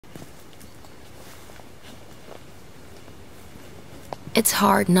it's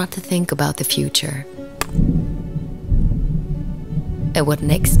hard not to think about the future and what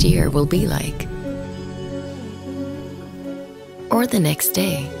next year will be like, or the next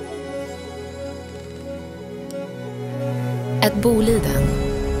day. At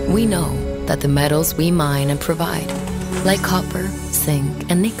Boliden, we know that the metals we mine and provide, like copper,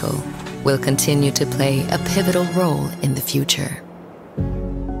 zinc, and nickel, will continue to play a pivotal role in the future.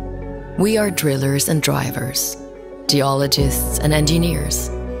 We are drillers and drivers, geologists and engineers,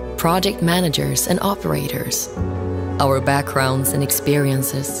 project managers and operators. Our backgrounds and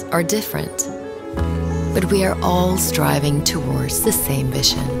experiences are different, but we are all striving towards the same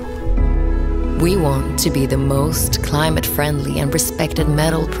vision. We want to be the most climate-friendly and respected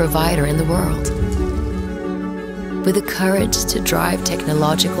metal provider in the world, with the courage to drive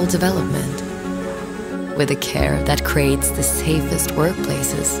technological development, with the care that creates the safest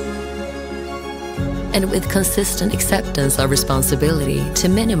workplaces, and with consistent acceptance of responsibility to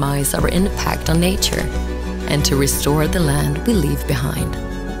minimize our impact on nature and to restore the land we leave behind.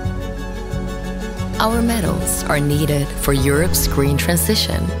 Our metals are needed for Europe's green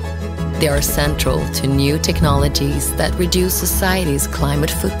transition. They are central to new technologies that reduce society's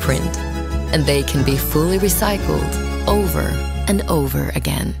climate footprint, and they can be fully recycled over and over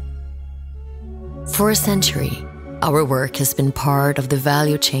again. For a century, our work has been part of the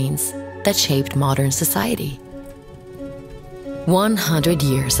value chains that shaped modern society. 100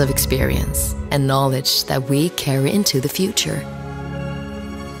 years of experience and knowledge that we carry into the future.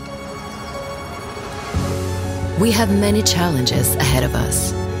 We have many challenges ahead of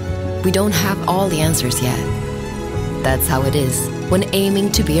us. We don't have all the answers yet. That's how it is when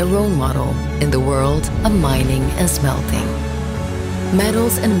aiming to be a role model in the world of mining and smelting.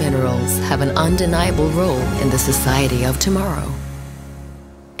 Metals and minerals have an undeniable role in the society of tomorrow.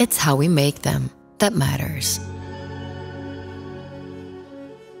 It's how we make them that matters.